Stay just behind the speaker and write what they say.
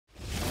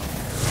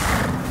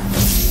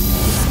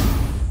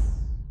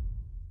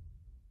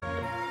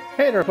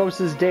Hey there folks,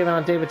 this is David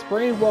on David's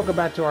Brain. Welcome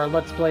back to our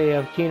Let's Play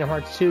of Kingdom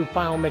Hearts 2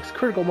 Final Mix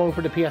Critical Mode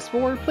for the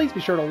PS4. Please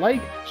be sure to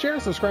like, share,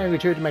 and subscribe and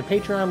contribute to my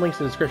Patreon, links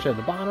in the description at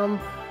the bottom.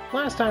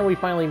 Last time we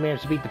finally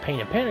managed to beat the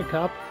Pain and Panic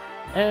Cup,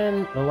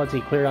 and let's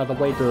see, cleared out the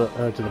way to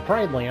the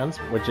Pride Lands,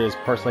 which is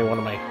personally one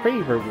of my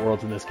favorite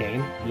worlds in this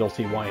game. You'll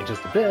see why in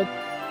just a bit.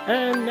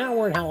 And now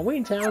we're in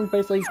Halloween Town,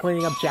 basically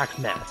cleaning up Jack's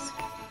mess.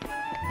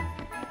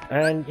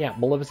 And yeah,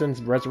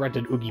 Maleficent's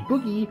resurrected Oogie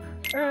Boogie,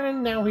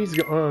 and now he's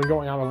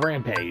going on a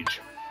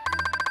rampage.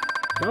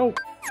 So,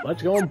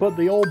 let's go and put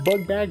the old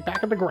bug bag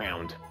back in the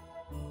ground.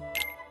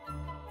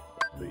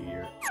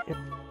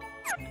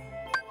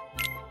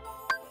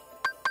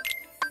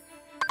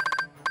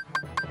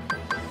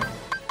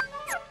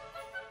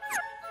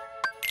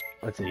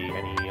 Let's see,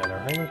 any other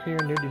items here?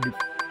 No.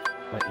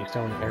 Lightning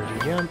Stone, Energy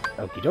Gem,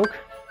 okie doke.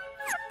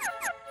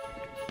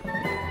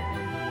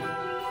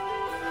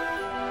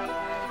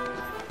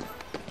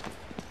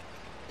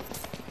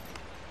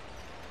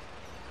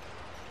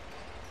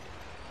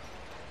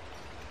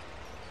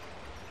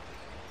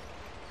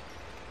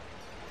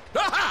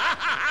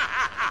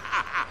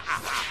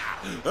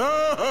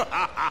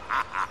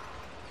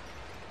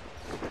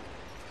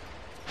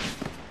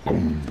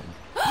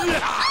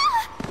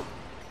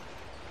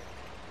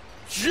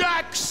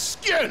 Jack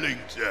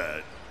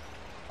Skellington!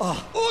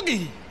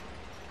 Oogie!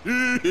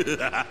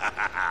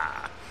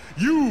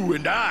 You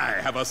and I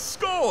have a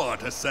score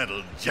to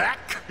settle,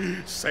 Jack.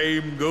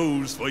 Same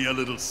goes for your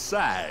little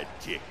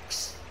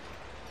sidekicks.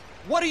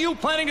 What are you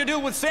planning to do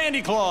with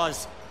Sandy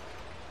Claus?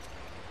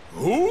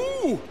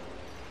 Who?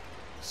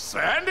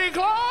 Sandy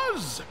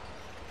Claus?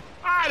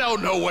 I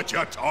don't know what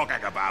you're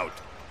talking about.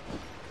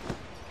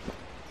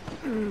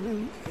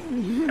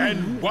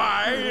 And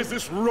why is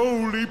this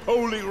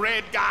roly-poly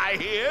red guy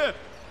here?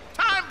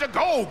 Time to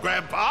go,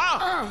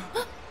 Grandpa!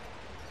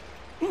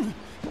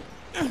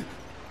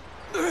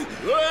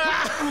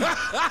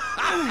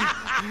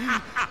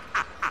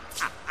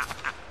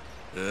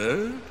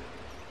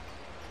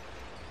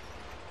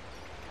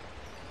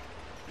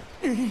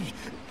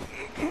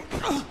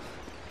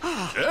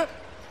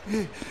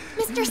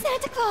 Mr.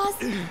 Santa Claus!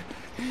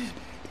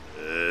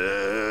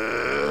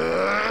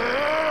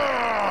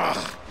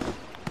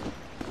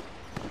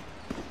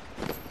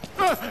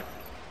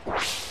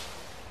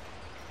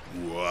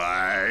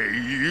 Why,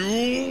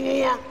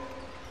 you...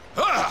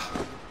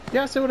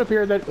 Yes, it would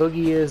appear that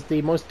Oogie is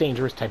the most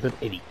dangerous type of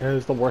idiot.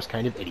 Is the worst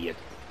kind of idiot.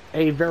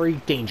 A very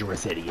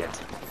dangerous idiot.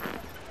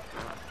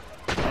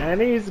 And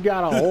he's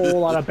got a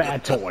whole lot of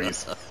bad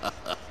toys.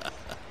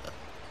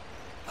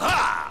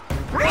 Ha!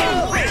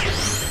 Roll!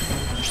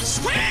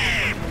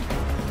 Scream!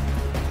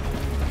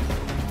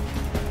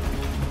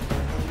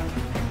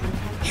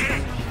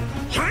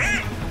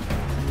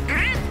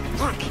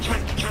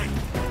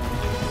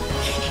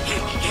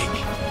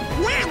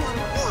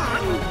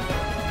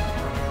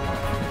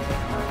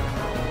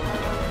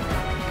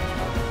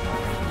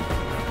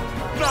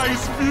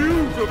 Nice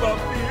view from up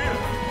here.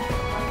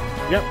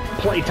 Yep,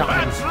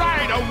 playtime. That's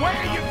right, away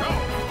you go.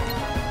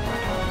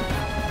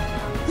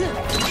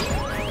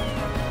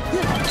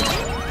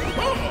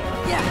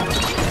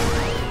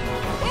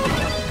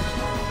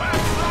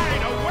 That's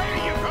right, away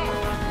you go.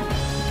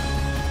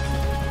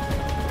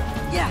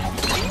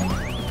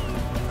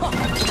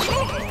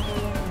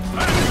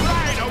 That's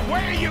right,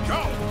 away you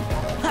go.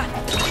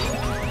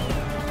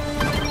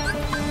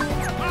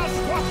 I'll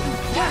swap you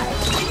flat.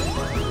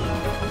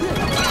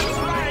 That's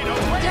right,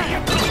 away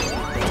you go.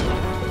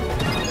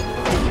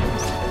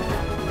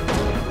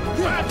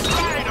 That's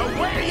right,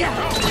 away you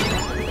go.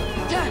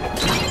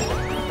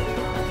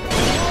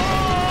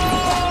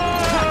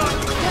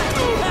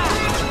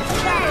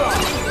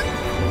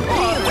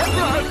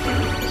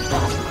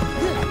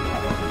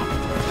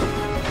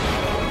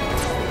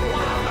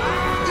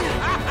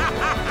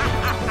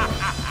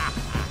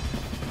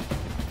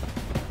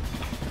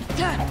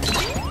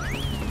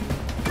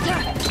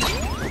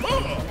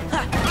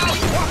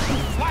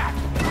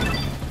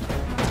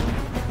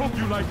 Hope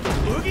you like the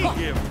boogie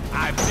gift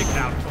I picked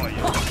out for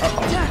you.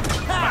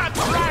 That's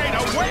right,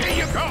 away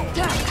you go.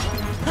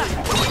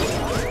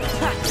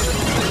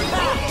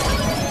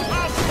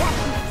 I'll swap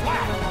you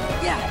flat.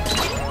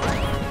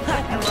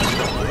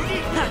 Hope you like the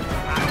boogie gift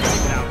I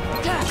picked out for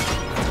you.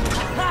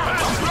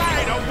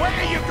 That's right, away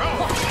you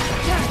go. I'll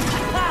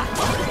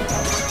swap you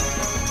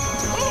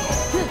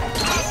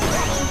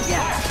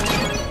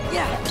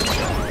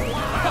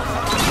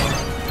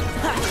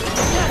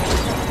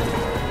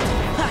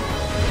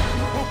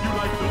Hope you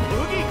like the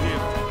boogie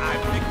gift I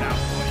picked out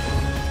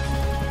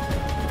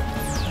for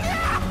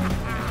you.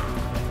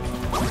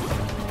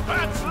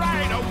 That's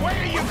right, away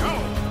you go.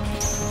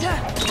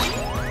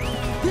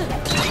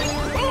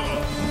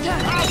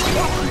 I'll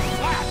swap you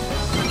flat.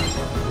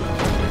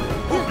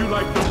 Hope you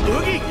like the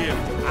boogie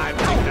gift I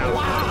picked out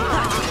for you.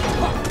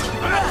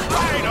 That's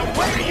right,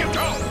 away you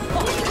go.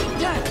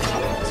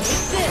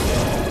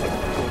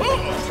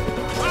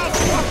 I'll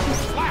swap you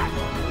flat.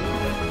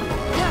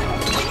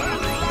 That's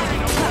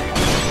right, away.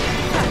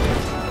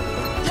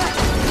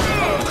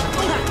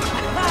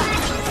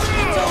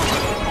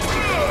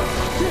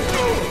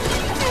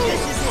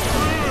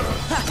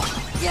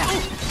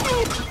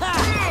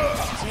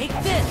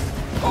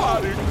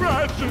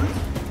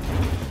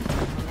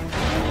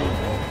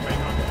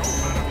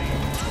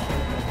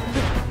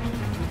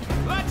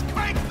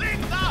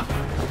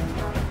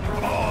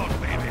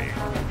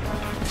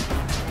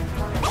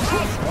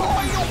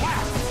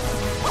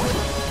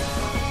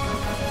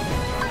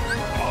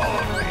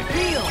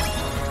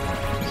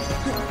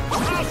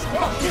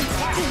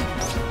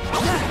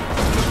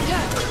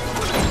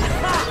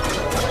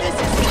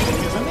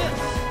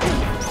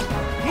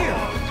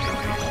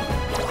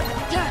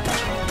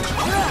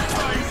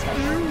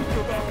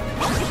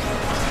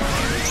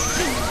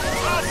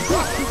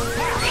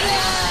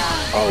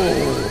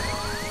 Oh!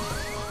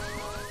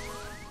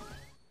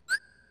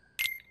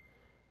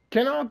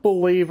 Cannot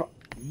believe...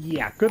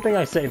 Yeah, good thing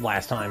I saved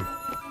last time.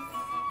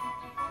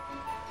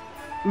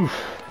 Oof.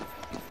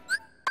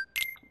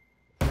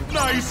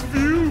 Nice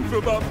view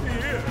from up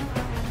here.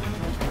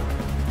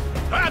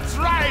 That's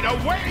right,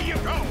 away you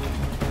go.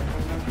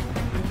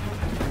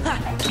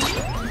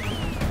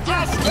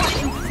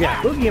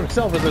 Yeah, Boogie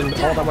himself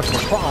isn't all that much of a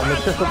problem.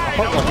 It's just that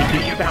the heart he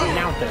keeps bounding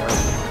out there.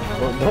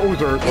 Well,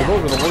 those are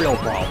the real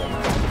problem.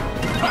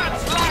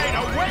 That's right,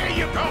 away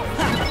you go.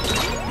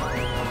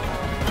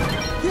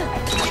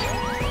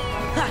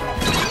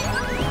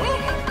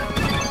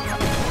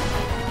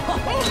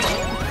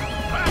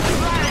 That's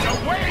right,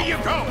 away you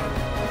go.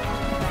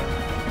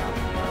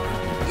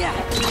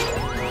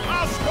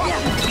 I'll squash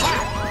you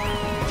flat.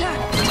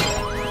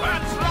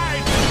 That's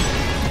right.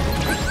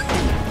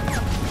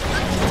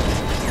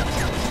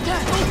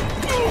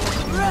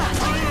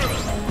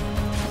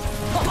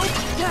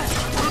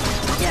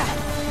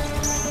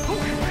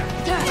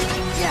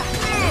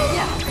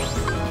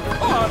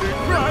 Body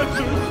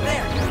crashes.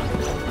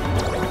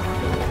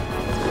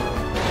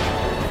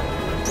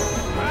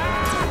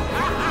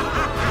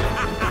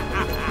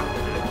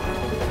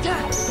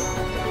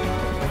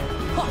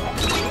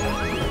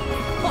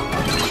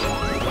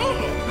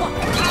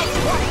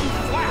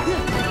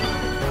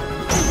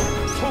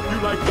 Hope you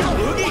like the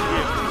boogie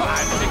gift I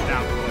picked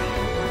out for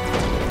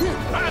you.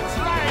 That's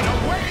right,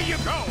 away you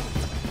go.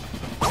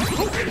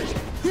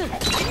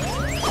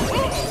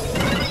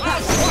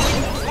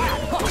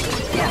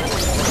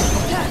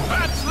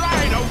 That's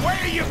right,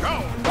 away you go.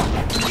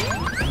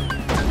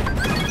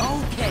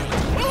 Okay.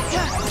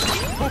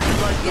 Hope you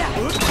like the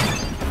boogie.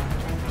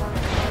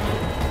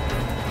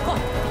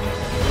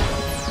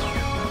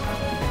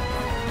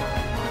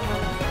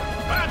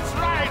 That's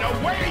right,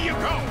 away you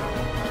go.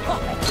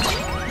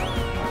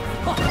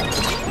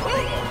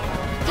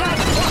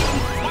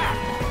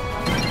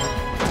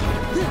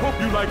 Hope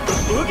you like the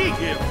boogie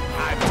gift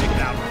I picked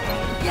out for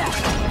you.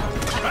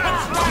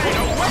 That's right,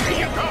 away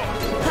you go.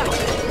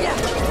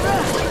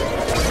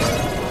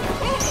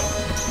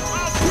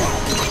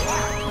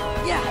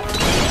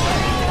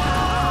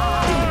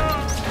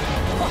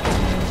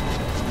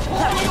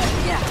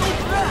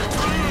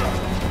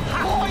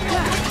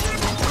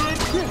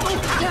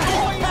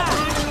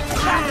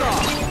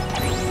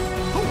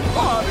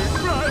 Body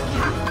crashes.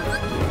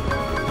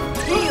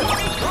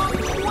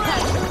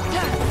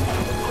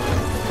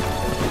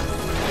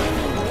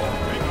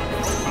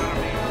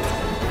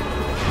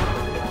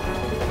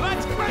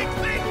 Let's break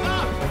things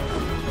up!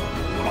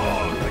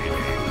 Oh,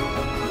 baby!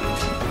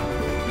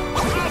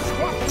 I'll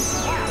squash you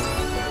flat!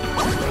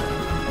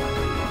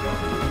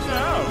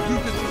 Now you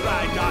can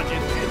try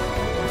dodging this.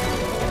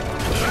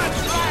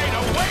 That's right,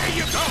 away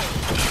you go!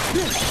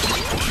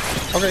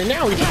 Okay,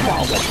 now he's a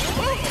problem.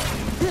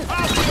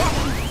 I'll squash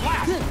you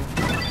flat!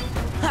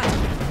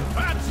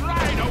 That's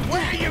right,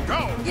 away you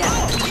go!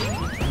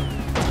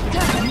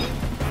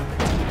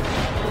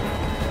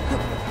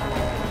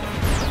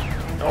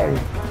 Oh.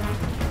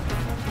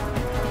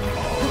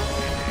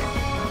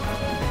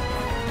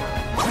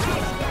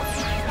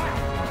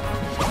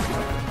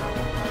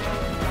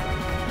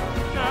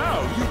 Now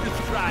you can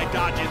try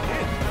dodging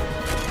this.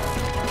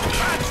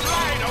 That's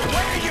right,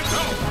 away you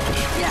go!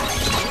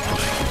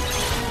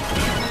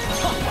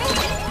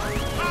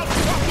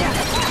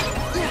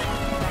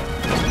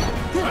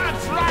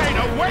 That's right,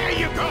 away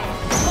you go!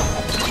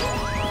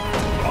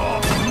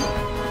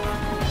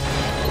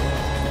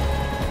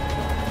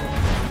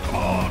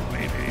 Oh,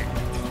 baby.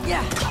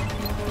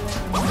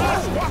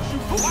 I'll squash you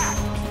flat!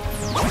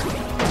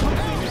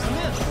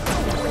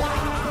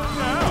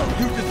 Now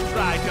you can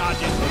try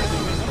dodging this.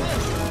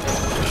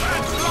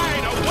 That's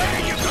right, away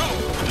you go!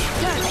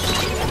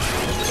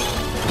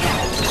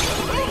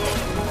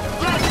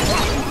 I'll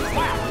squash you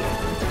flat!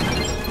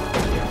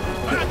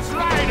 That's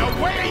right,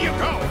 away you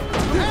go!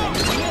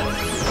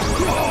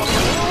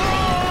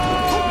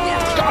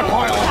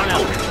 Stockpile on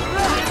him!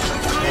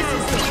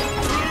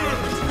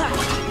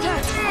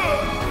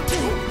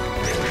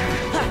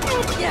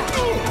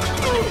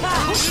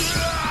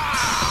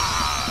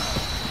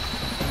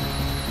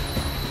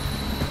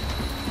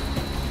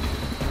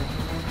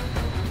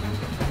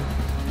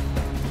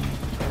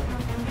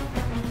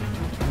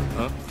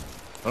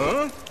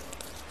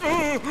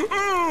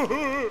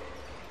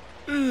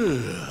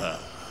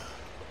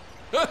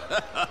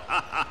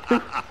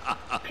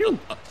 Phew.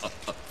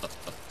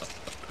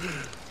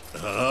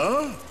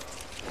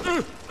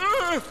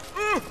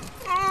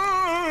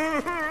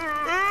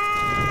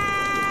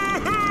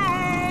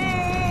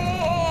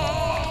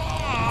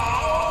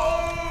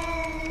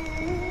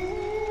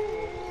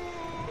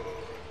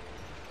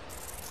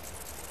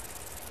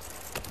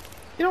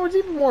 You know, it's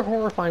even more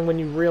horrifying when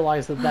you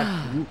realize that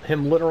that's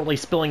him literally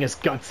spilling his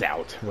guts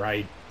out,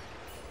 right?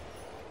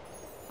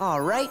 All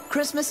right,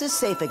 Christmas is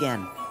safe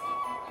again.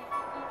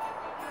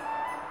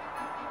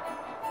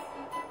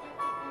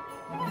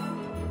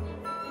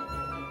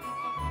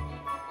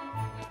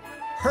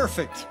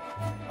 Perfect.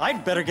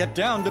 I'd better get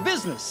down to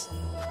business.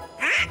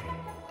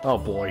 Oh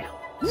boy.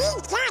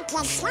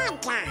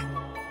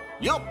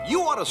 Yup,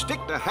 you ought to stick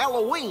to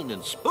Halloween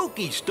and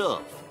spooky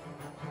stuff.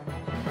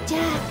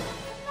 Jack,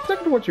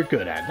 Stick to what you're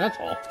good at, that's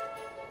all.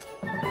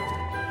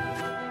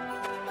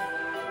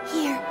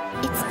 here,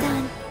 it's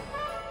done.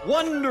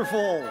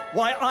 Wonderful.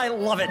 Why, I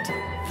love it.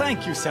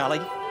 Thank you, Sally.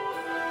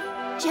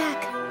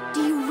 Jack,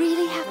 do you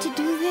really have to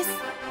do this?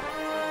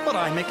 But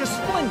I make a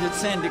splendid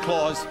Santa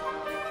Claus.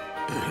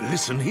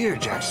 Listen here,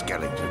 Jack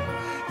Skellington.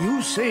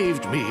 You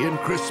saved me in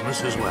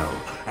Christmas as well,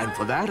 and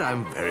for that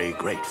I'm very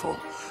grateful.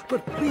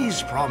 But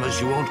please promise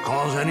you won't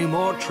cause any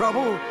more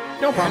trouble.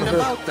 No And promises.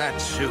 about that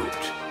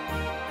suit,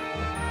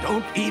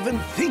 don't even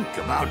think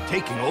about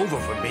taking over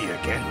for me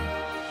again.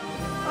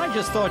 I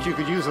just thought you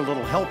could use a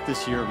little help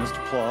this year,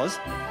 Mr. Claus.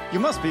 You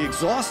must be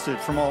exhausted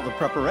from all the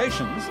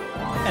preparations.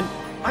 And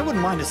I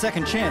wouldn't mind a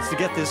second chance to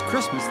get this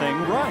Christmas thing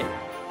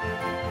right.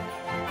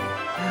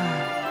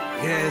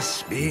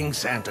 Yes, being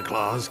Santa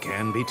Claus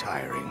can be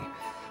tiring.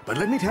 But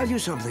let me tell you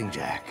something,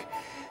 Jack.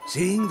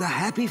 Seeing the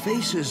happy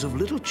faces of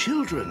little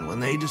children when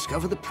they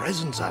discover the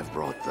presents I've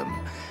brought them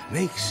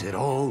makes it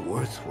all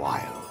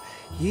worthwhile,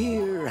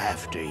 year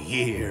after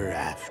year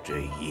after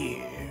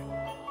year.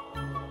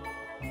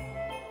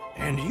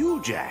 And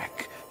you,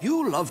 Jack,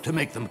 you love to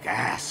make them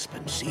gasp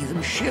and see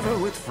them shiver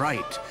with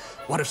fright.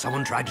 What if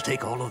someone tried to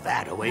take all of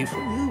that away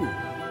from you?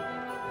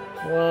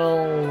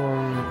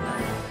 Well,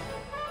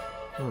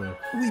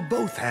 We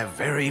both have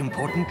very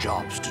important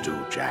jobs to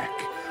do, Jack.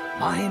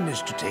 Mine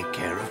is to take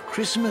care of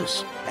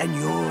Christmas, and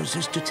yours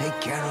is to take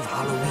care of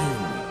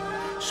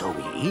Halloween. So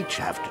we each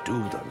have to do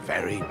the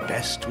very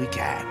best we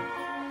can.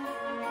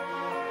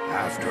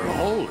 After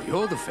all,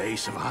 you're the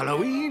face of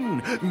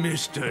Halloween,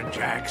 Mr.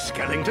 Jack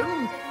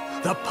Skellington,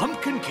 the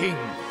Pumpkin King,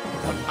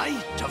 the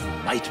Knight of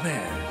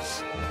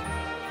Nightmares.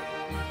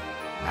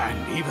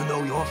 And even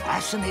though you're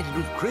fascinated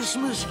with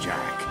Christmas,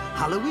 Jack,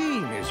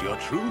 Halloween is your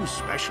true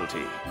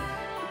specialty.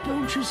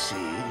 Don't you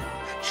see?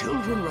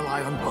 Children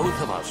rely on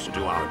both of us to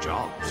do our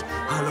jobs.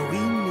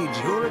 Halloween needs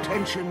your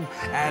attention,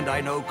 and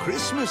I know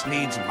Christmas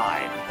needs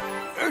mine.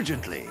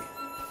 Urgently.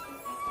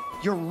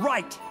 You're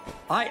right.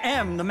 I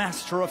am the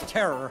master of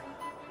terror.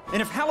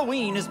 And if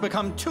Halloween has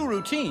become too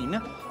routine,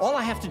 all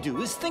I have to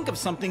do is think of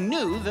something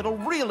new that'll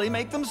really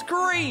make them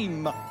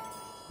scream.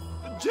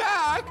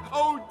 Jack!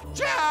 Oh,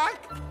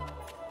 Jack!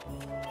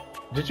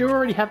 did you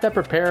already have that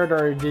prepared,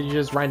 or did you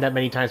just write that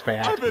many times by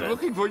I've accident? been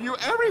looking for you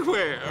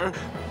everywhere.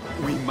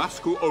 We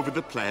must go over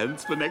the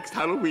plans for next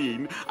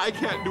Halloween. I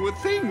can't do a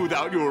thing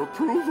without your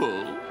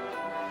approval.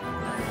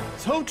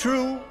 So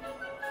true.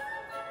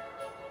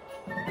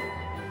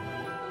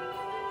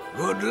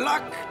 Good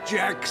luck,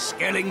 Jack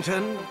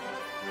Skellington.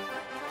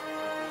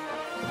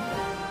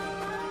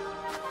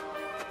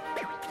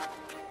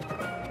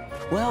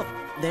 Well,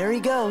 there he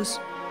goes.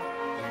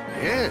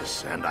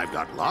 Yes, and I've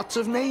got lots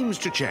of names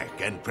to check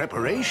and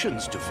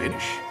preparations to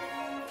finish.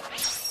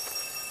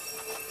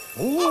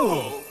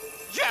 Oh,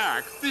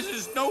 Jack, this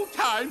is no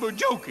time for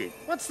joking.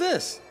 What's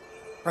this?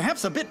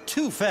 Perhaps a bit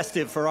too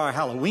festive for our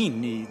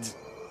Halloween needs.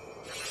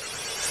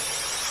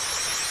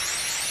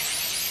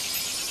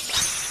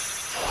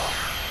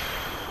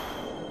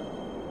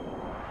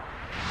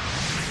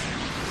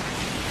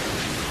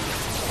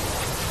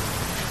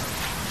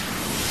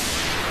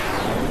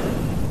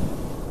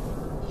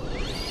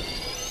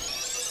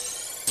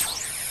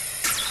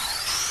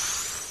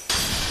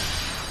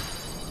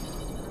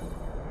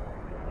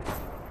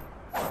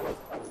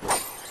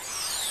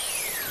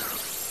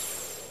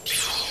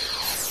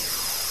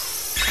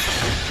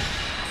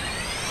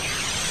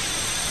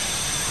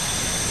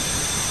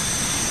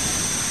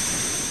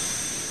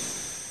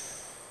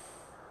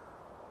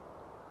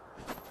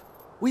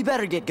 We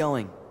better get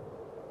going.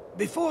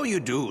 Before you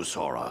do,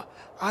 Sora,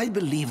 I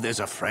believe there's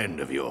a friend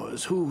of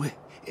yours who,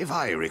 if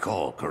I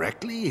recall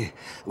correctly,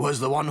 was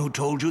the one who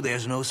told you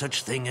there's no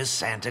such thing as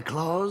Santa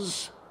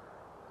Claus.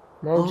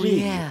 Oh,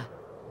 gee. yeah.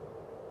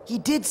 He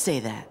did say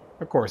that.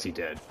 Of course he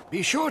did.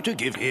 Be sure to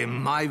give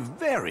him my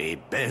very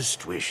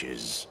best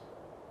wishes.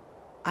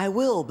 I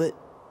will, but...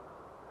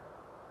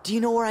 do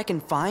you know where I can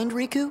find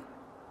Riku?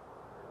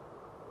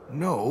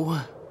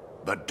 No,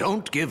 but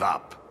don't give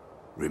up.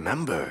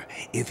 Remember,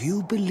 if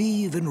you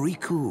believe in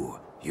Riku,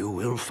 you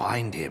will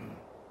find him,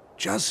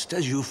 just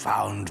as you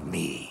found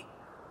me.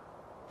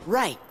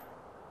 Right.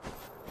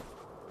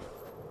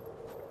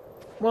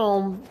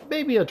 Well,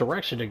 maybe a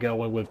direction to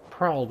go in would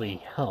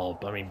probably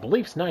help. I mean,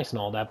 belief's nice and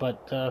all that,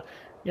 but,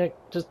 yeah,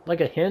 just like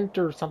a hint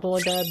or something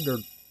like that, or...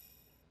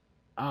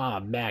 Ah,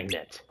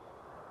 magnet.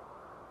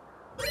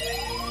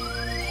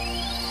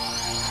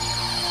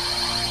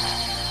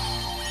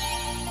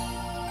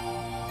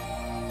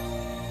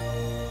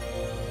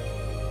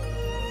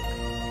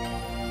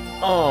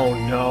 Oh,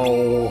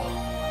 no.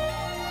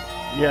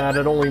 Yeah,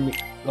 that only me...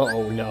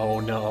 Oh, no,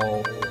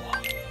 no.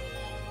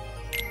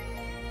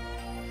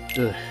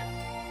 Ugh.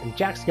 and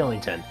Jack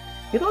Skellington.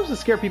 He loves to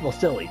scare people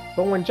silly,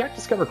 but when Jack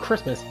discovered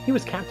Christmas, he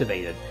was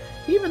captivated.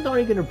 He even thought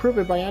he could improve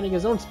it by adding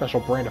his own special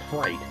brand of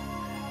fright.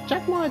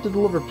 Jack wanted to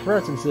deliver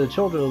presents to the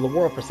children of the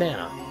world for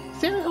Santa.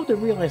 Santa hoped to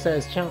realize that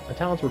his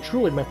talents were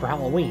truly meant for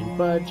Halloween,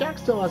 but Jack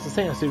still has the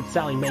Santa suit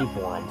Sally made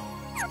for him.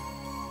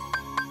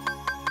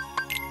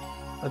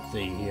 Let's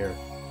see here.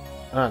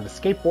 The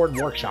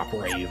skateboard workshop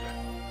rave.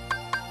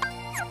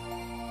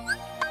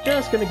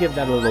 Just gonna give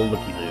that a little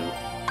looky-loo.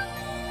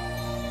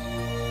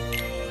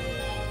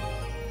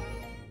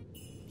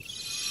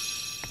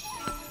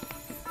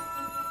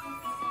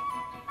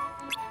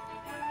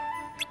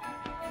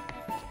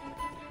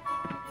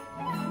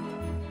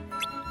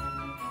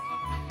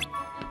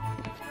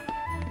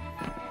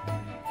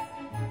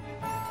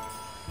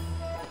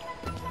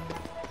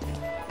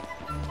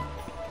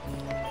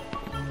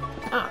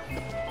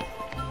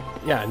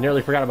 Yeah, I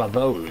nearly forgot about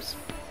those.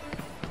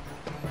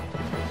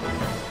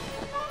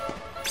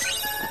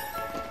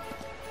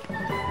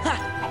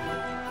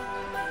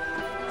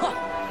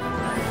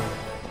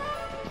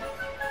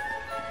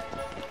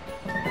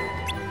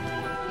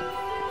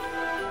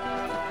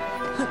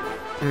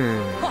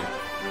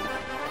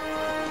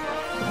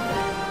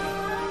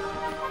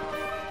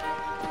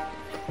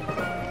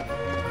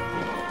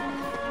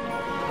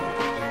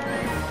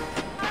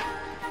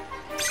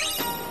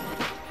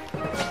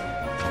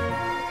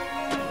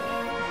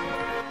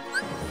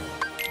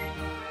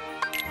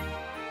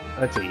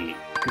 Let's see.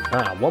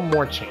 One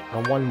more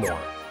chance. One more.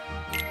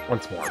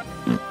 Once more.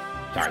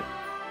 Sorry.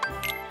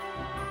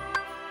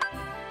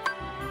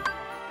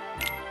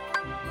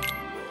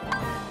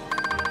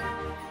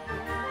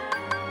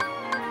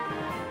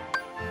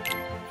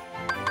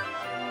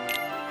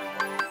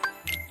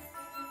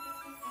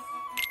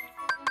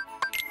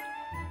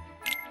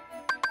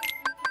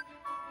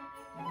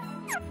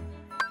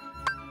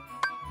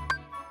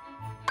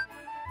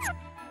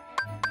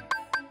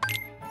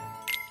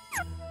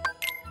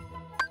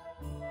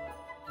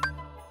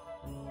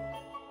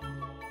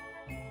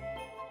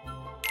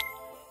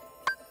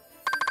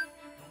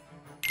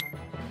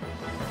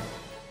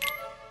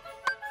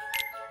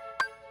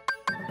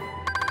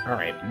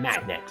 Alright,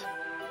 magnet.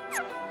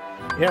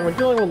 Yeah, when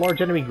dealing with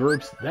large enemy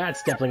groups,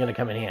 that's definitely going to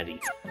come in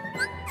handy.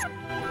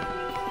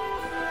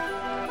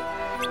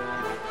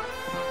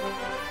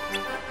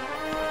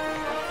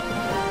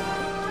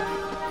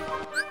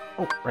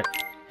 Oh, right.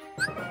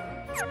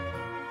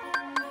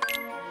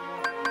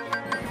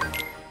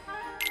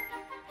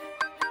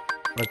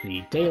 Let's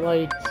see,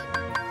 daylight.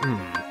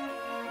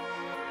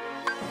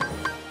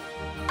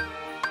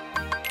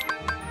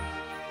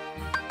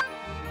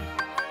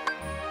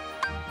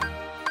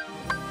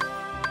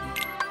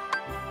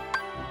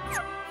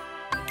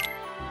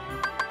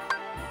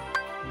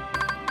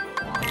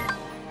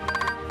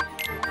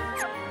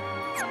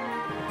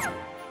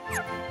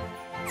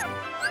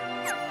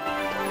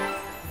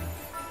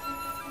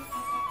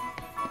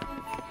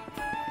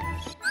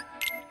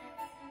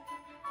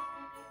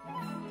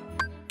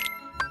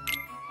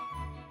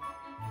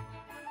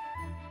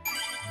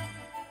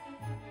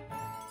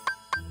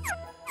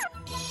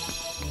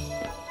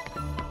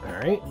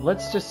 Alright,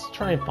 let's just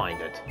try and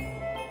find it.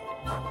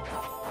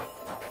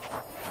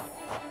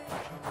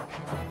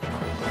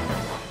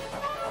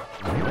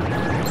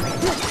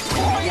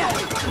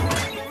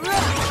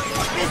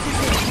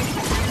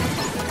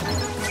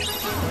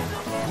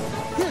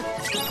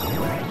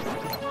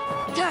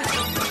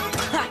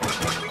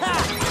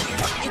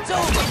 It's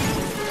over!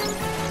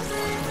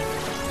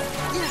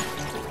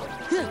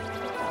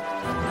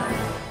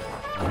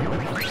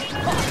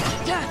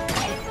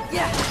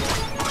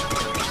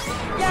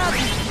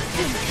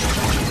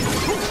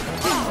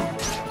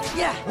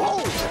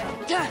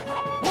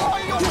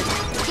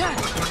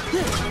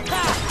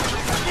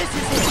 This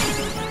is it!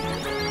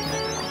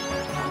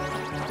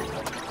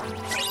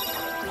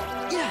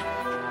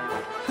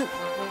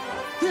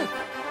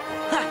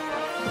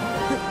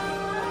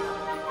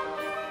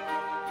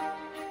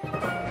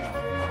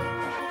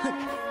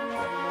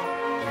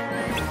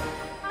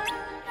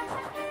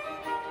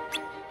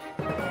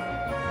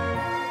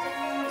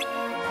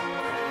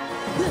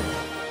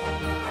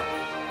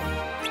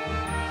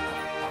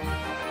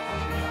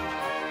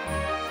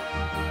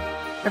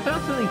 I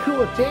found something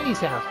cool at Danny's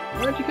house.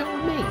 Why don't you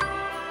come with me?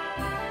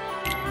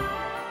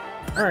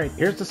 Alright,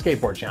 here's the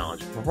skateboard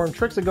challenge. Perform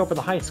tricks that go for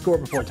the highest score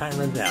before time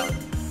runs out.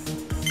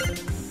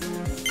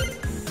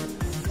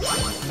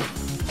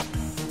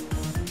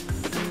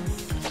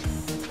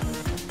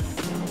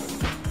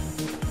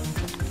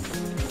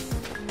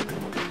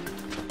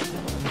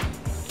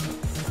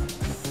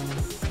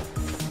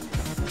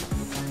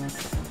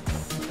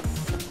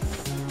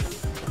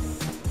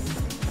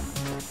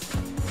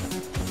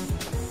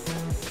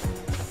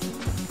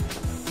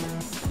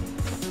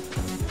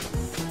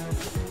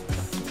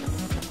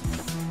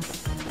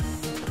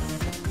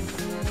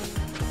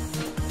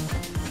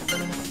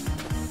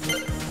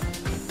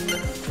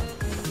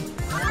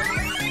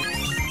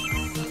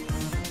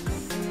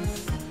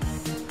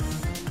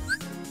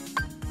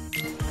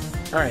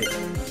 Alright,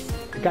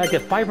 I gotta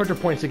get 500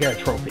 points to get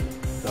a trophy.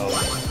 So,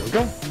 here we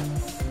go.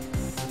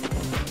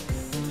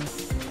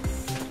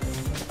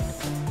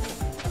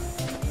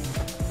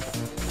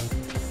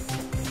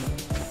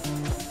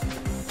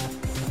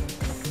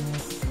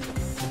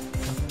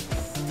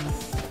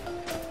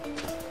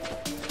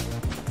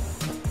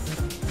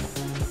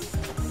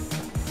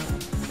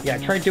 Yeah, I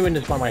tried doing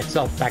this by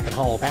myself back in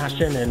Hollow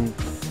Bastion, and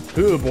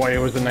oh boy, it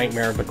was a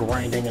nightmare, the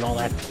grinding and all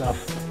that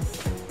stuff.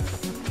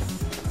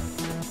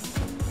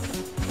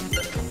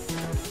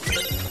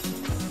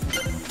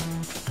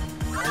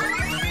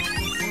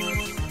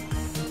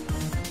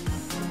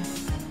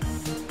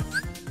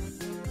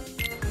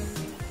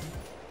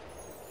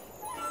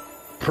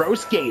 Pro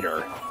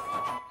Skater.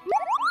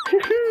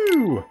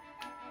 Woohoo!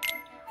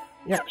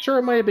 Yeah, sure,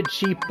 it might have been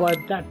cheap, but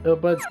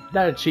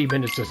that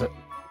achievement is just a...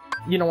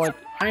 You know what?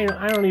 I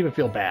don't even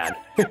feel bad.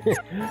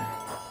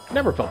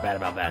 Never felt bad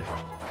about that.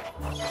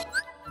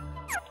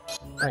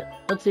 Alright,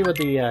 let's see what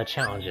the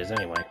challenge is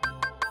anyway.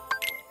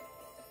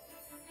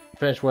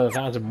 Finish with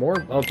 1,000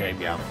 more? Okay,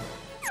 yeah.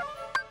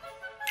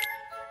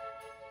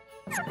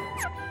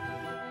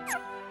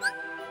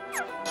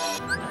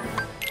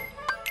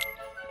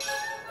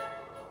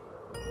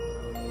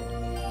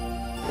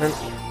 And,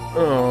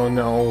 oh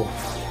no.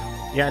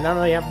 Yeah, now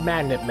that I have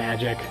magnet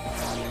magic.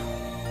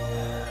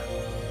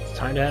 It's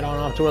time to head on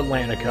off to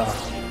Atlantica.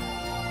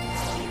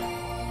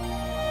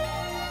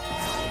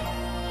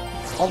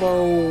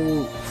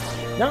 Although,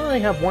 now that I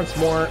have once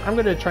more, I'm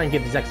going to try and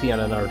give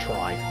Zexion another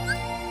try.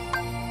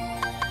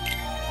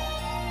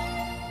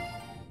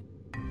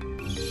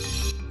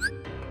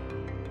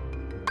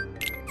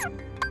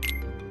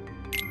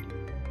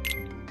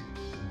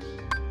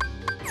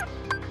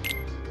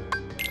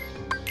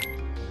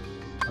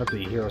 Let's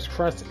see, Hero's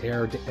Crest,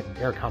 air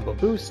combo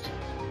boost.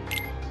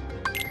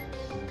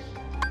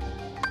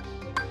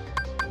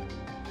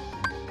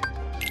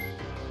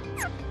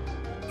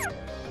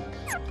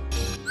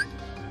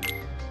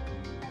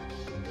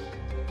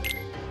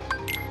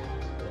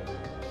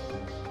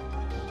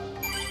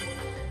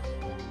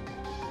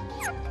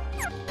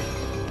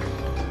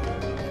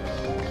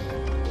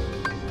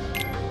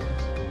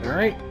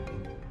 Alright.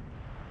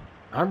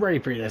 I'm ready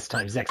for you this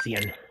time,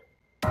 Zexion.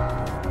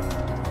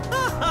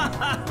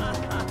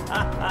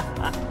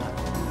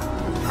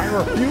 I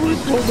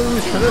refuse to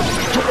lose to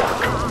this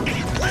dork!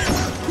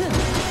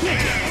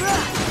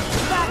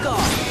 Back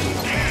off!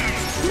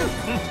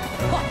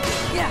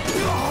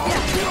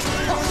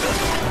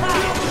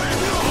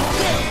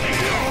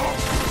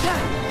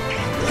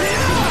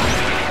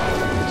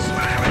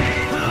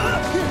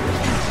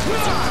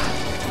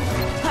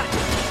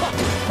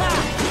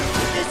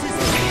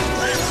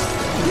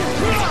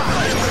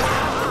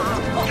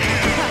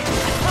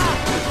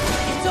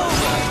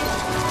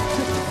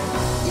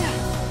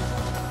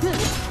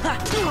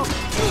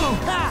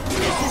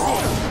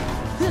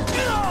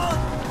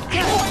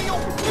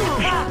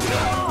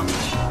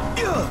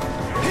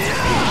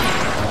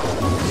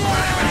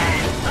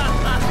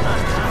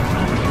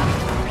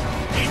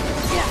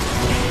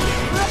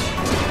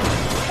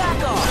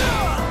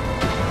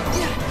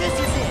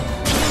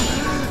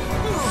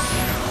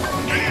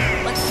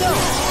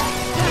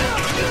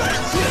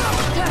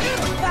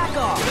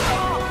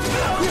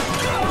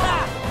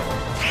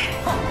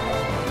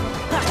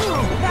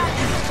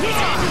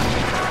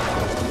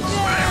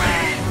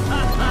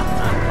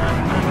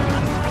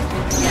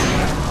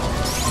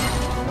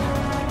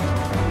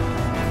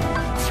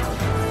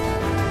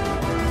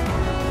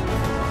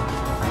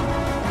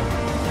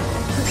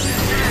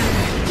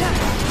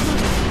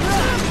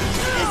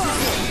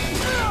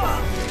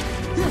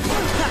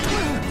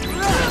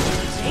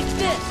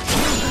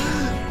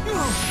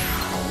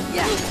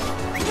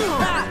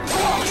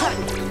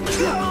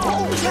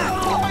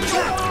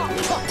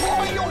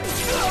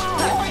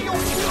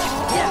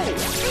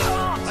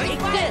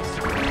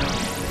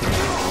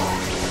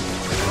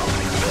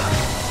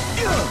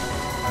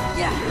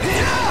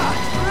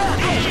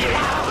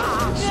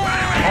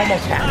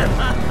 Almost had him.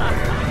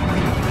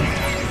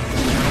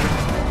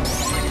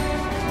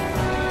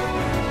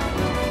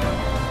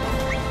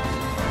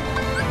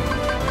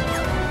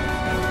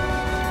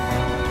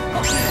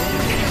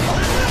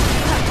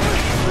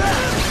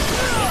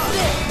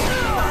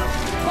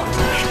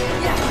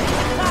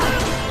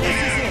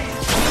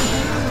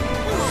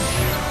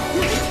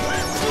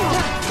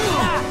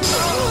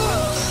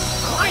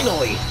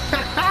 Finally!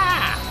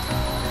 Ha-ha!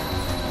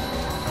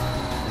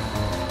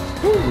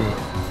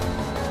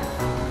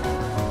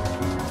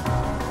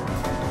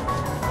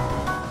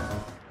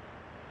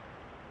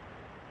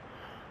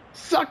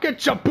 Suck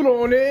it,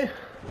 chaperone!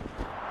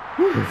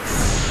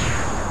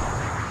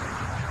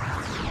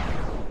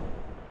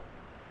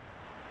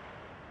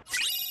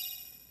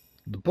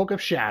 The Book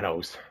of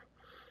Shadows.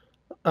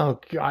 Oh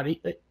god,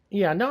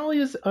 yeah, not only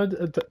does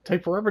it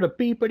take forever to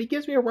beat, but he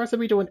gives me a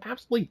recipe to an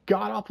absolutely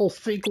god-awful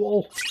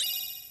sequel.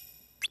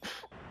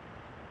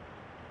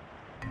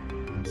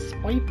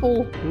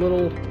 Spiteful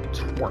little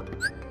twerp.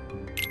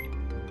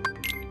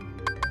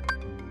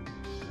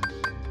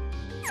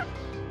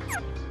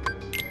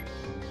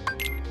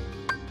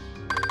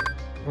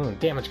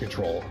 Damage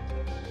control.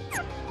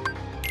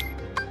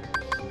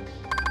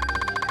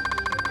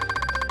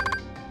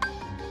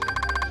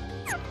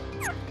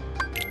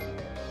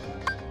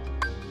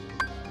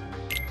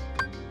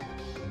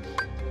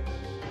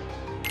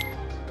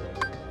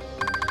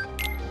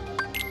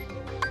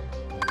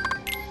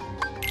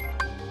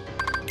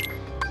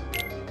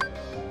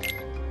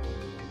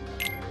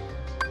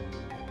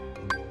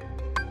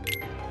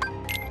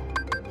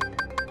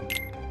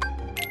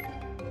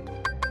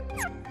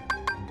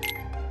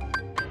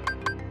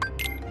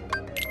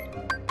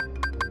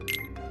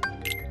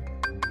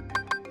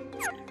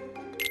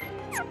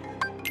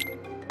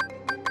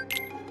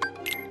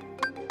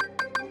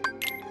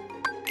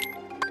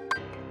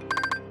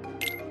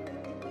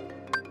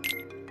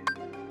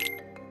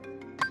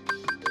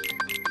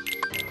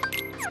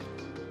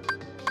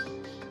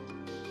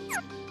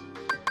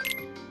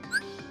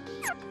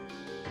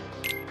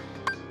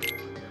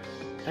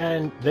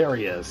 And there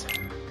he is.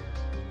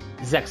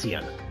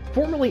 Zexion.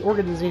 Formerly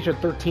Organization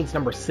 13's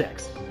number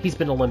 6. He's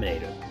been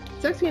eliminated.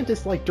 Zexion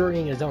disliked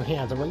dirtying his own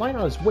hands and relied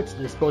on his wits to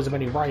dispose of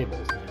any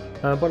rivals.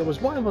 But it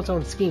was one of his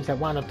own schemes that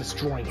wound up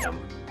destroying him.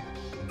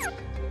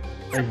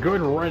 And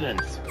good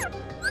riddance.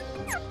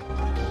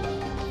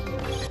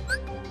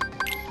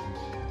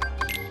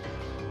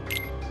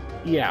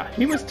 Yeah,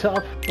 he was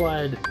tough,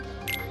 but...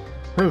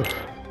 Whew.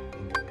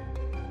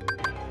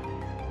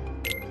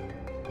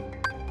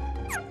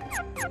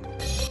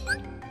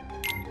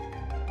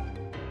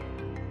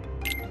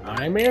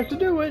 I managed to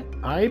do it.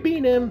 I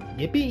beat him.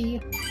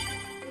 Yippee.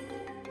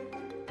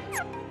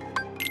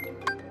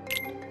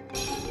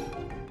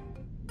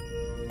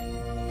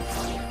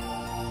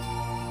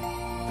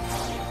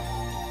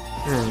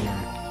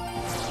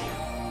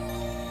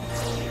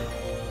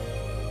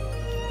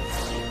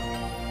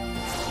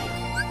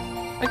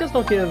 I guess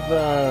they'll give,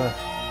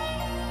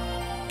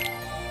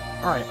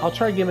 Alright, I'll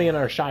try giving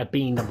another shot at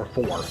being number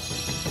 4.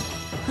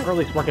 Or at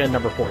least working at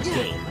number 4's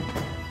game.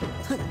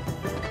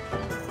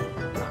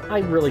 I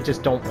really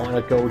just don't want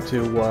to go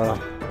to,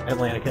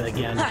 Atlantica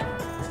again.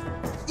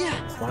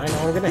 But I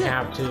know I'm gonna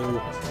have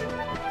to.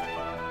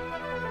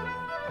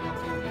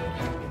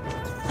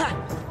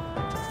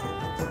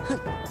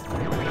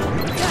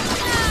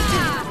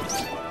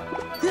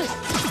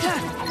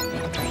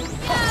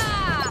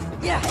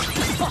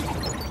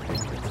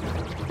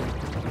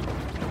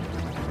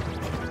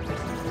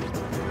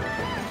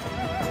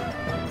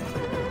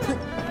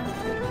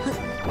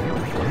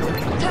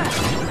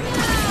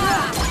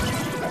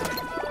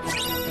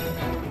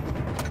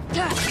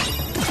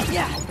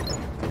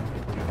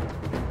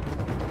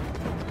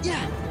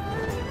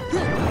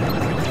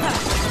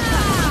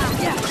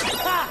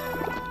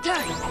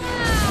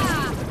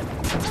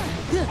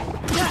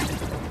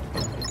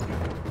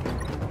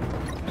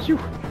 Phew.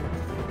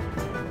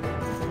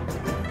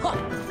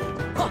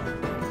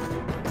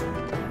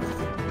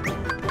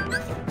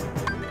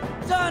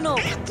 Donald!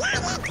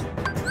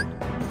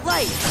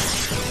 Light!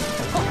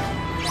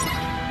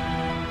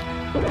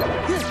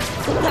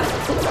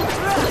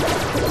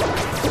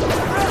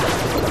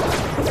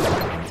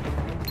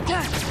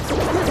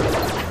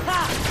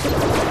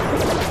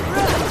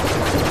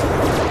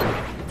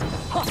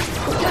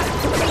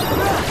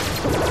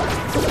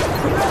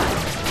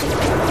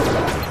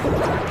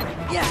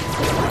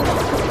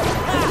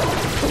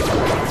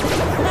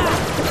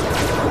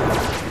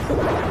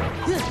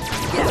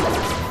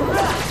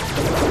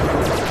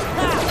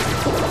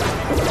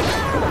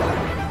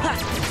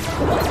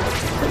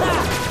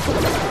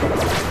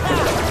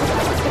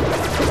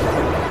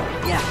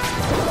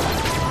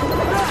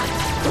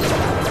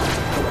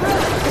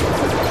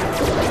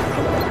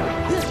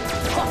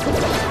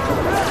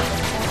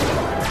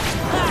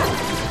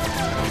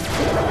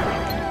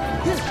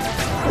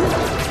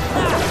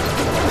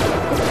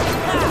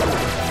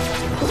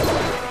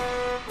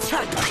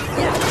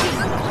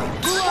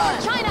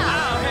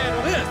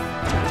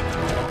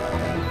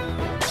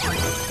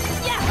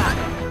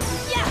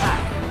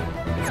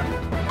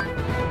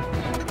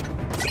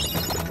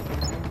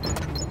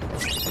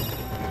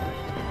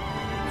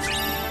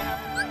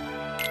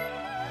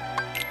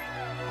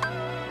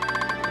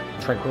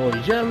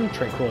 Tranquility Gem,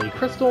 Tranquility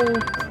Crystal.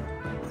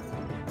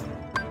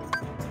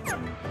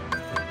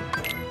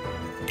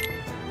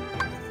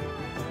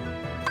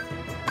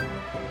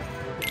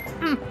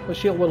 A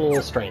shield with a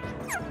little strength.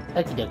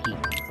 Okie dokie.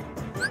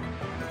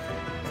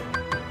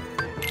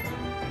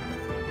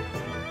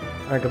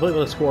 Alright, complete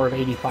with a score of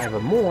 85 or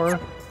more.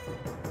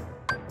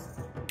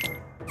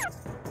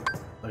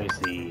 Let me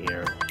see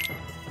here.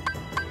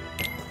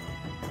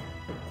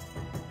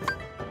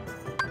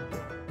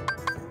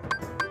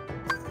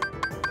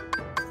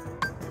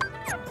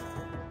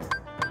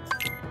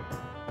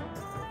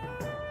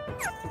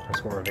 A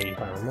score of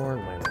 85 or more,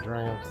 land the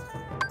dragons.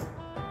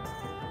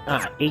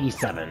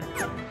 87.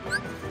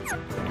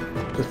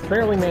 Just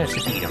barely managed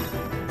to beat him.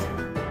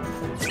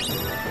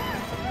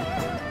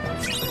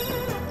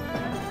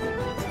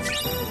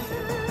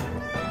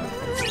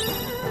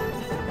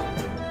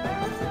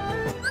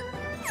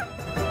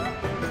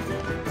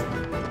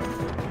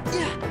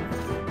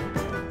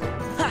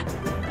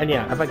 And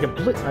yeah, if I can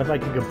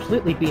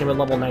completely beat him at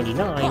level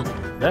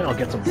 99, then I'll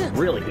get some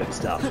really good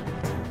stuff.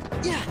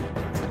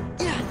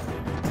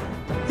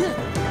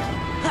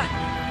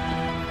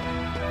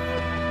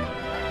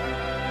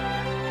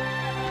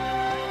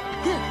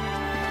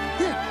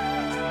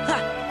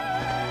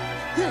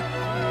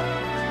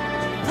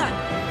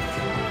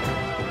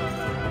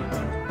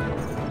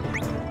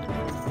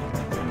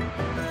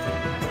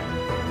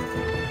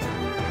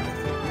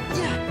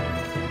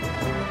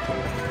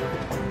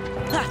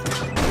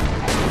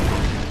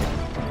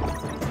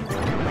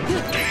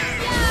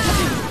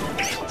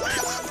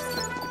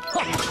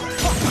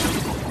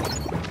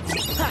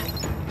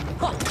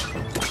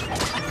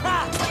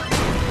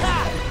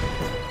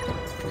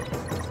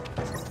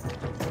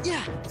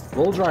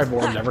 Roll dry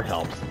board never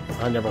helps.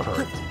 Never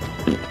hurts.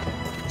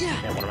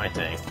 Yeah, what am I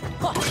saying?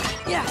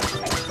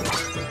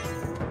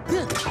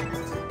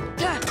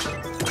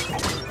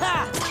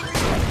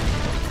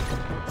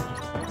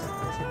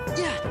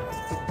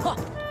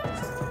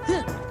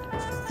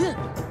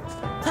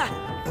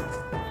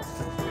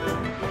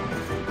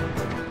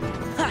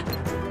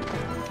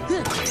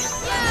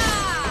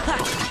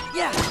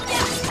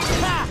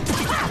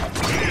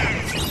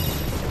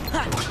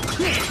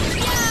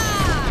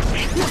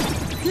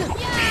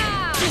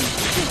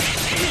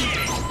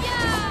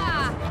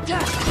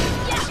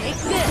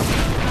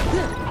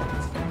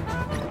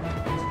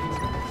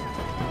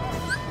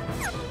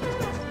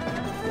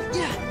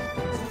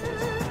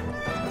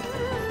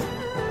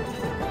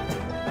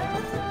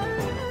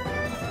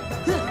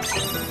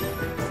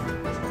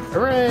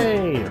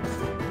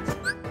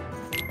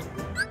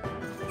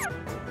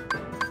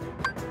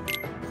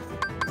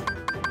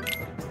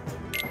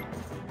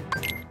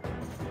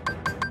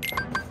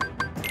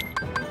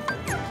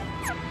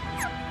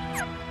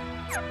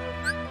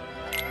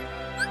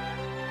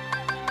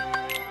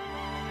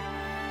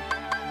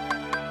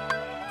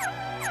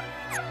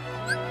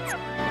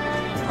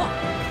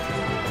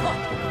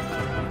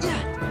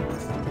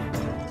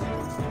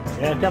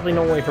 Yeah, definitely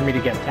no way for me to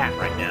get tapped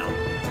right now.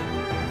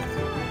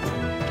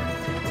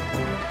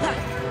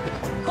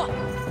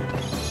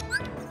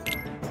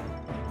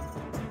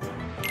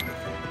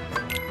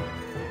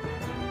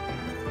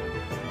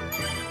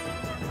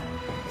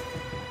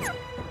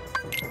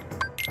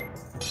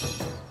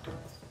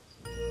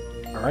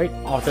 Alright,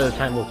 off to the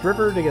Timeless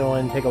River to go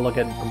and take a look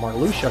at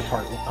Marluxia's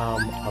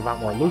about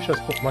Marluxia's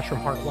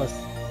Mushroom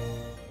Heartless.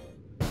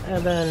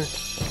 And then,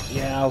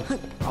 yeah,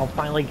 I'll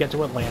finally get to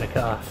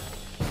Atlantica.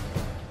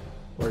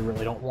 Where I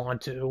really don't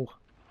want to.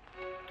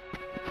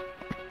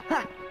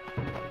 Ha!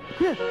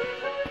 Yeah!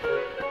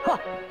 Ha!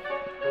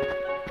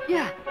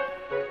 Yeah!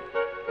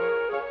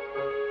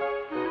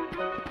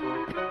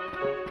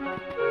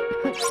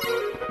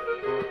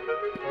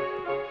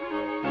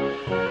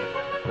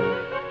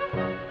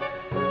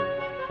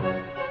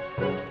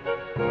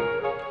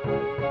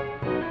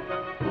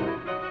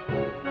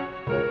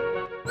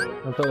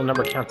 Until the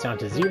number counts down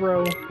to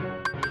 0.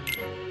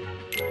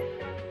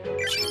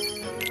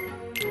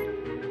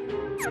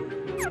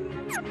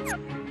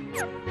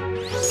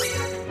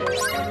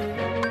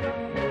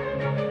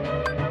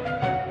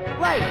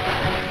 Right!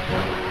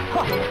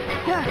 Ha!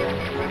 Yeah!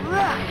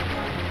 Rah!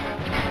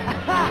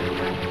 Ha!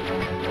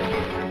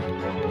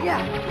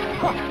 Yeah!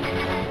 Ha!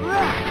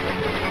 Rah!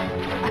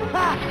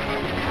 Ha!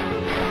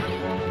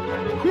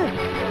 Yeah!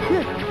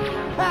 Yeah!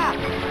 Ha!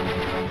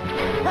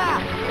 Ha!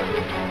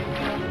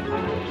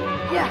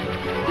 Yeah!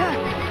 Yeah!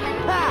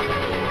 Ha!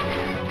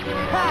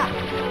 Ha!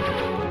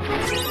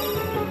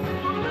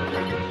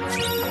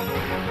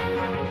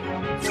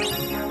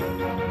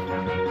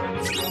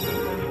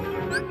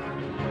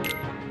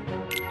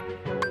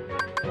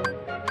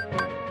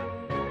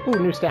 Ooh,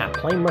 new stat,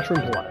 Plain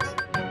Mushroom Plus.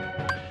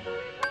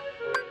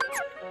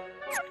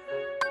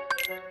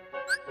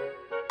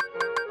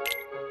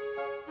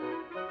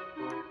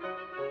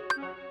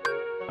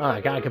 I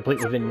gotta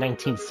complete within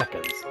 19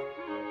 seconds.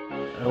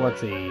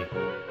 Let's see.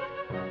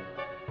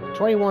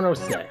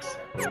 2106.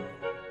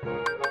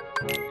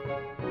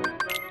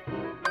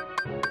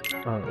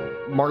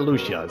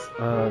 Marluxia's,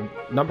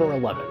 number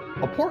 11.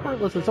 A poor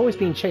Heartless is always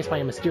being chased by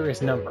a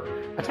mysterious number.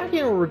 Attacking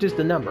it will reduce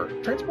the number.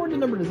 Transport the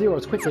number to 0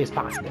 as quickly as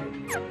possible.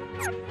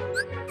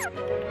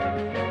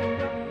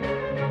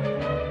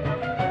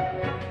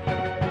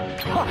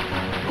 Ha!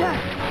 Yeah!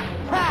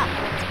 Ha!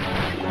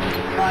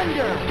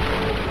 Thunder!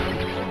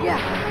 Yeah!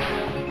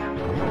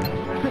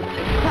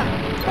 Ha!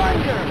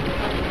 Thunder!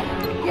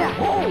 Yeah!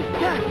 Oh!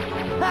 Yeah!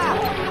 Ha!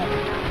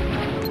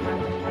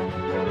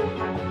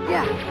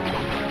 Yeah!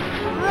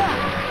 Rah!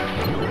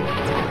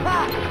 Ha!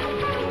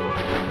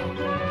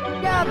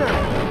 Gather!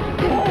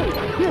 Oh!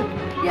 Yeah!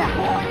 Yeah! Ha!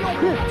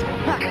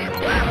 Ha!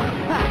 Ha!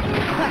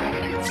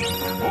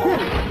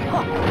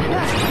 Ha!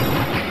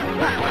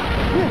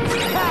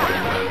 Ha!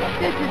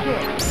 This is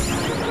it!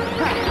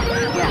 Ha!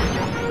 Yeah!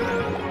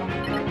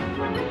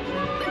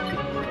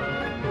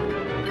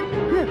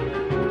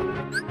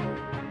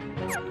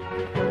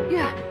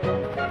 Yeah!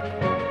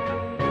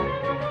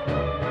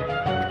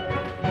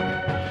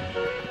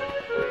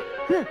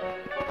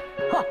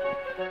 Ha!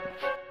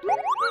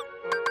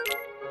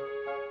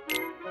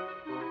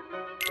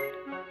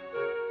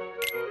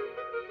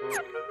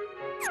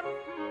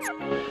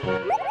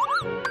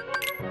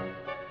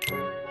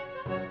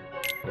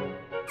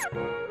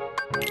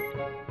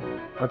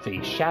 Let's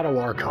see, Shadow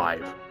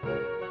Archive.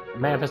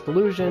 Manifest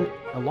Illusion,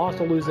 a Lost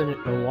Illusion,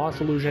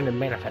 and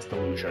Manifest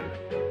Illusion.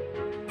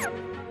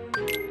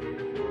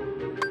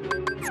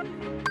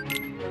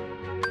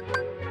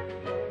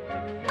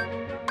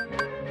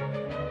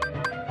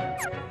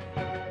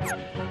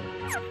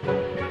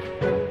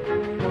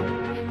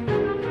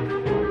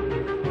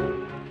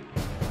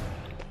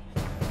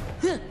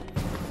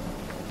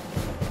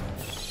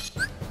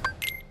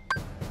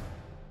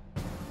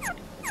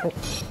 Oh.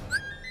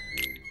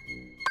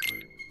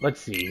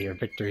 Let's see here,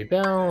 Victory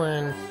Bell,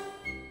 and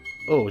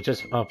oh, it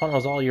just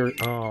funnels all your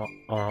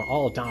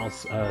all of Donald's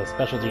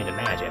specialty into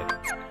magic.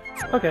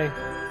 Okay.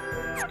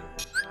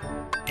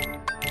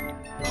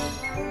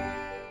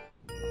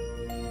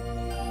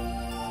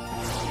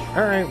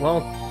 All right,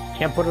 well,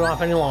 can't put it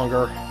off any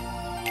longer.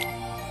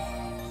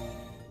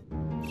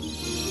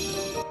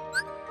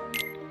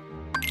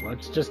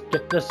 Let's just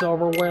get this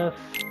over with.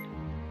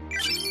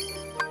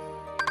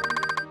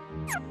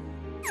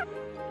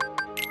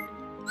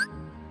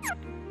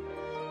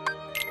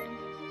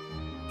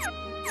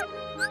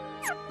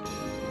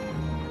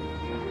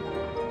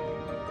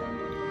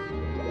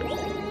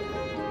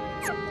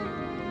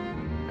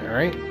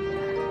 Alright.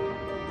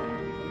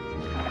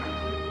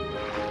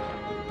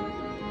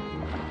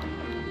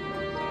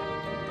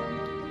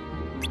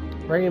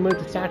 Ready to move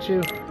the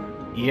statue?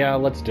 Yeah,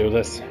 let's do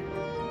this.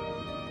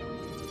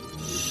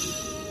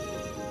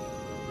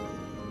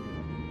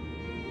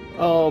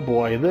 Oh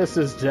boy, this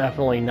is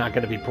definitely not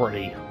going to be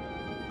pretty.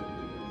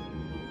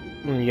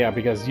 Yeah,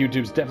 because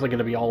YouTube's definitely going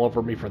to be all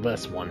over me for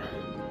this one.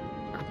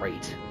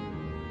 Great.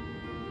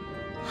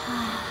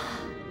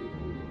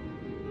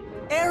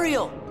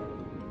 Ariel!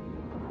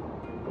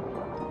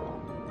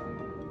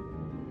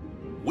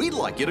 We'd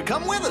like you to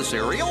come with us,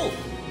 Ariel.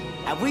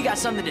 Have we got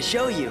something to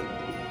show you?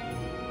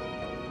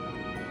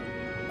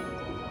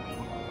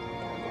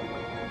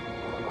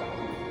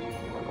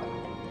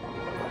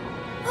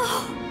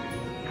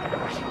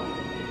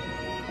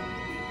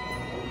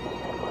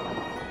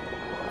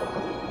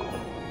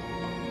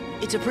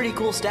 It's a pretty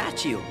cool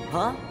statue,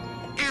 huh?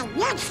 It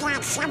looks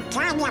like some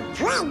kind of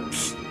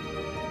prince.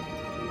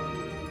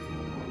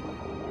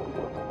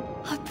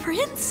 A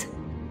prince?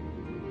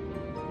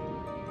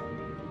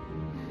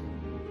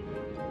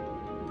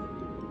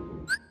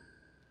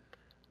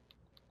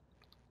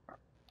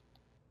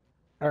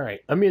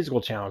 Alright, a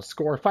musical challenge.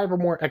 Score 5 or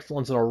more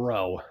excellence in a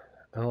row.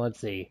 Let's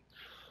see.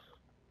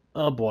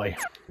 Oh boy.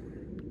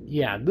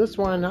 Yeah, this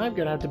one I'm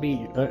gonna have to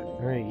be...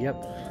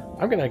 yep.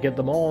 I'm gonna get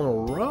them all in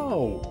a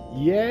row.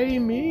 Yay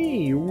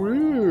me!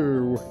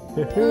 Woo!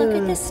 Look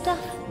at this stuff.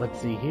 Let's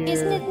see here.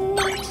 Isn't it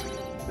neat?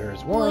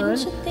 There's one.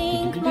 Wouldn't you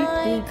think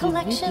my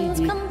collection's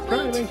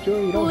complete?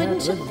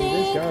 Wouldn't you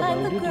think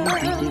I'm the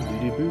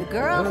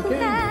girl who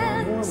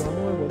has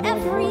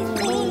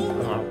everything?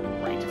 Oh,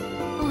 right.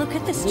 Look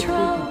at this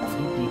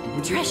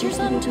trove, treasures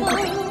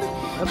untold.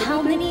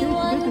 How many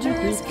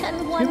wonders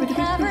can one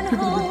cavern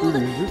hold?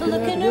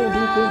 Looking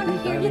around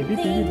here you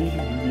think,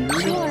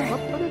 sure,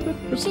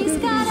 she's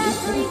got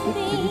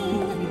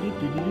everything.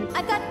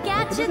 I got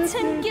gadgets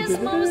and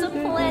gizmos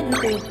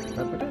aplenty.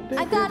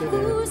 I got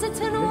who's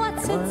it and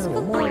what's it's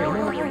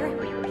galore.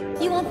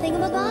 You want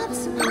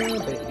thingamabobs?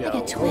 I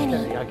got 20.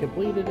 Okay, I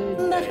completed it.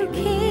 But who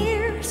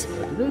cares?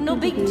 No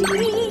big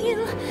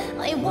deal.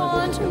 I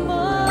want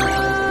more.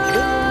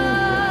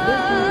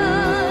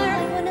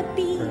 I wanna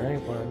be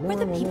where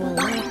the people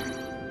are.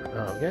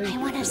 Okay. I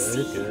wanna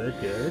see.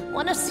 Good.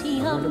 Wanna see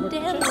them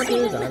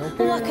dancing,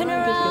 walking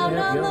around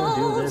on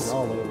those.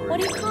 What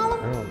do you call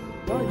them?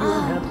 Well, you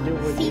don't have to do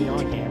it with me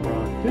on camera.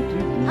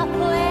 Up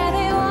where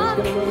they walk,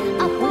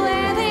 up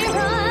where they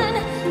run,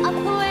 up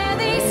where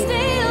they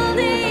steal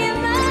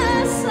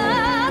the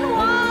sun,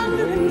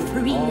 wandering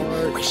free.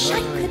 Wish I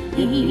could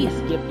be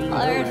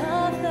part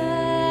of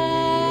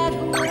that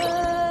world.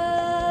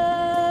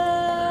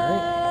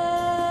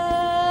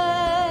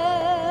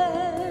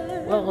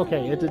 Well,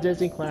 okay, it's a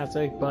Disney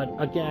classic, but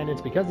again,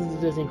 it's because it's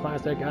a Disney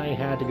classic, I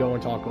had to go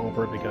and talk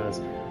over it because,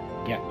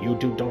 yeah,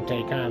 YouTube don't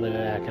take kindly to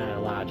that kind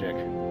of logic.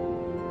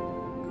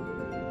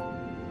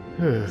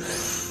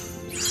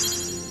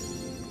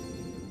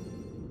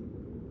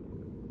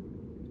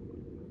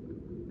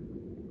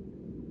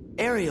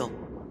 Ariel,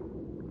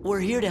 we're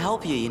here to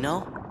help you, you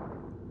know?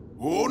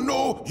 Oh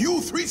no,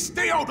 you three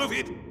stay out of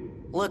it!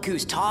 Look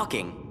who's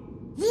talking.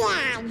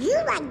 Yeah, you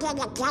were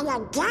gonna tell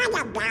your dad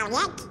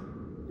about it.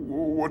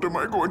 What am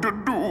I going to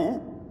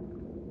do?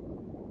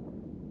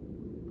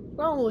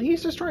 Well,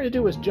 he's just trying to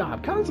do his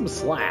job. Cut him some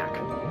slack.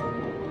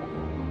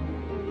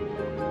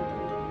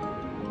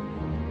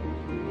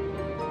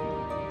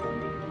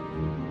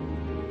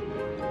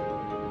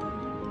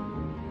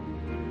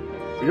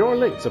 You're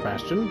late,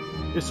 Sebastian.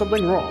 Is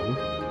something wrong?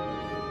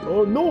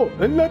 Oh, no,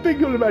 nothing,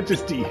 Your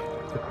Majesty.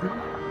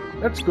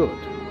 That's good.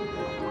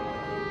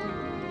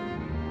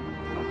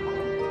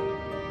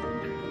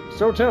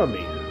 So tell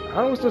me,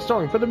 how's the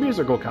song for the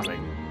musical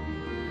coming?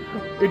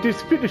 It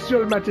is finished,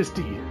 Your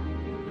Majesty.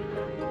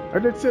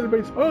 And it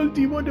celebrates all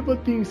the wonderful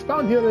things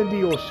found here in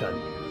the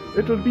ocean.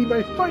 It will be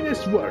my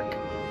finest work.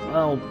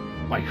 Well,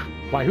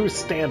 by whose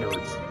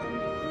standards?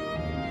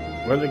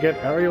 Will it get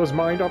Ariel's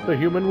mind off the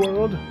human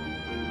world?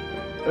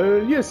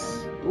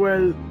 Yes.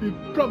 Well,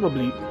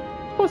 probably.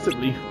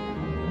 Possibly.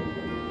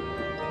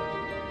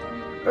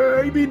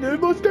 I mean,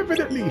 most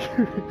definitely.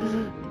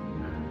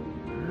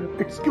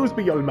 Excuse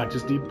me, Your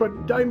Majesty, but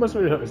I must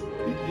rehearse.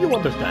 You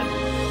understand.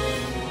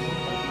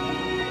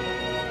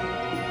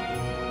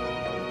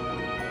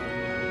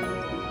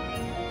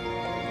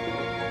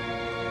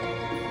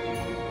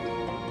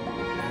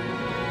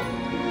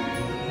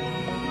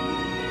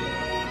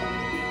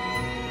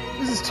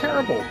 This is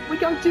terrible. We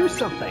gotta do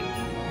something.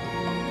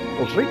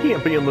 Well, she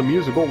can't be in the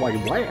musical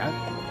like that.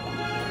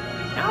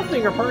 I'll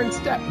sing her part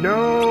instead.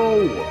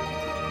 No!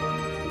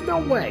 No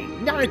way.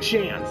 Not a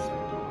chance.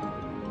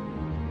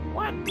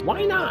 What?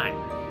 Why not?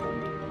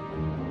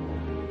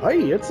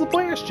 Hey, it's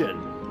Sebastian.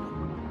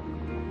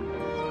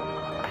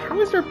 How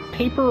is there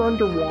paper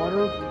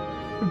underwater?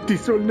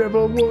 This will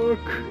never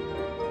work.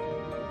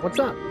 What's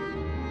up?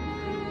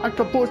 I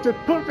proposed a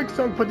perfect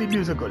song for the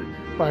musical,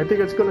 but I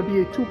think it's gonna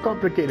be too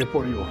complicated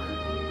for you.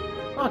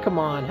 Oh, come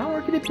on. How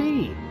hard can it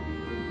be?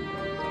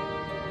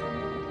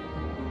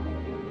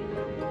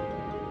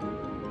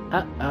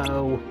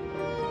 Uh-oh.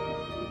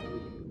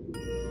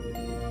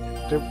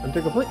 To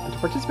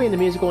participate in the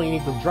musical, you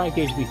need the drive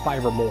gauge to be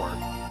 5 or more.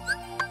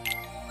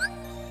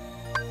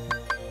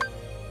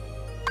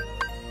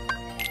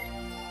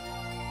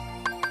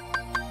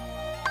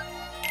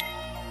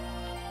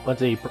 Let's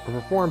see,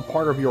 perform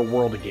part of your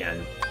world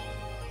again.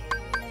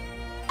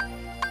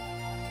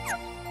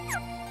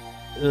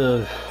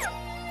 Ugh.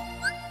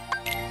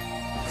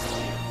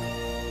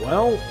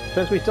 Well,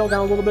 since we still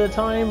got a little bit of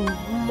time,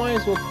 might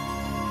as well...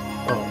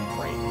 Oh,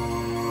 great.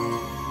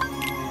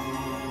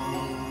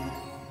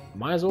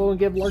 Might as well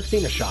give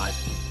Larkstein a shot.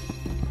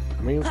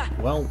 I mean,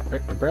 well, I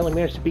barely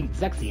managed to beat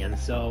Zexion,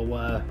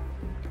 so,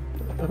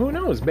 who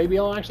knows? Maybe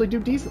I'll actually do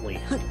decently.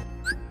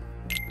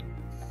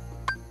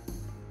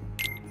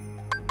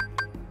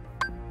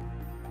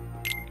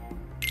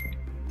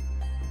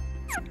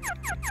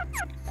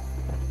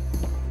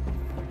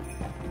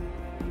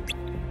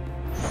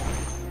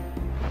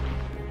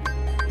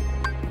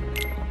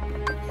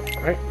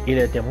 Alright,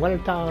 either de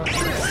muerta.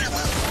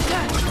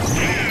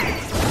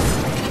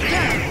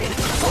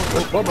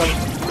 Oh, boy.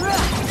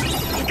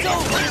 It's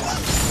over.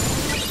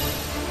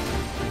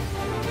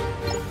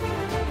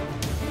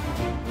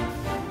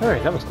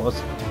 Alright, that was close.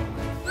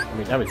 I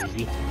mean, that was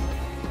easy.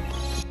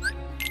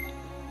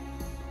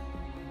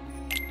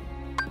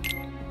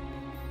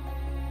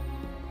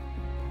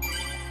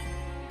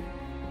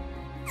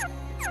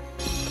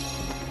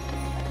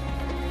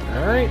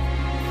 Alright,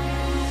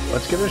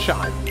 let's give it a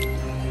shot.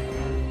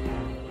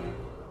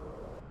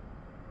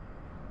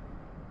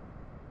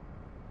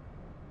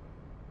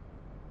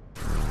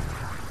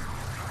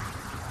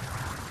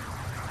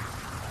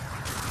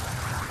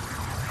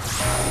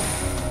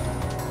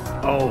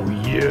 Oh,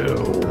 you!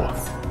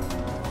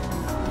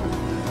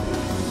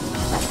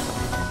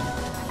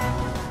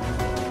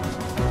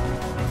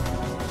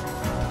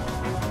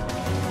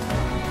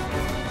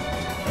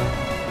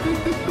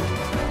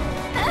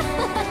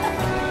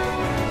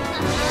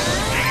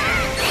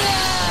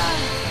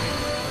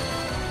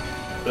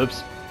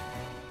 Oops.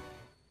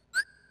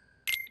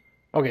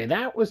 Okay,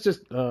 that was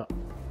just,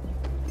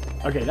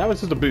 okay, that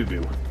was just a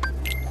boo-boo.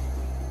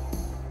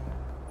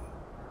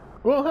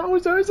 Well, how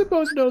was I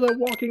supposed to know that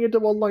walking into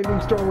a lightning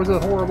storm was a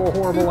horrible,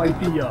 horrible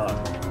idea?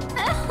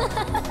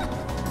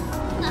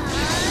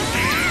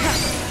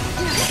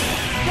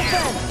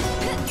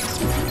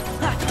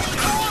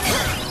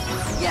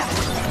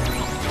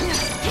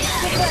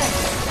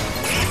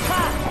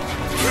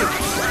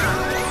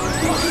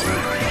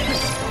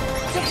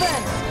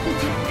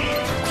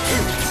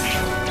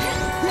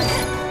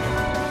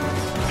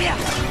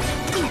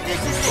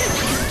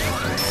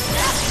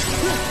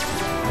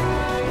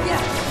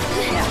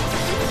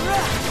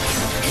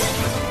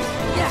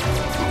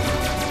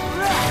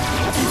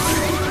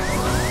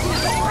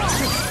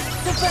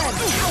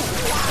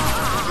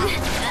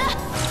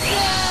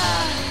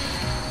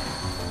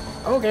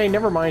 Okay,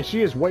 never mind.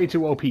 She is way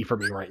too OP for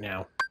me right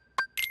now.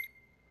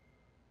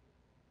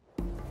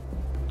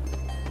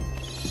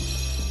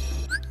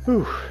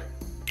 Whew.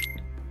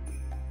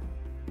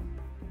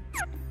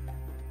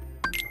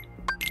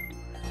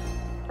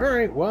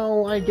 Alright,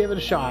 well, I gave it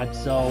a shot,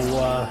 so,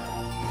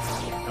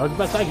 that was the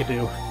best I could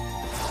do.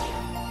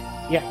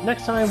 Yeah,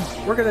 next time,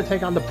 we're gonna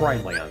take on the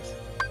Brightlands.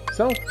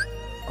 So,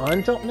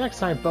 until next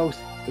time, folks,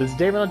 this is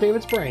David on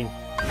David's Brain.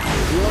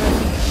 See you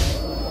later.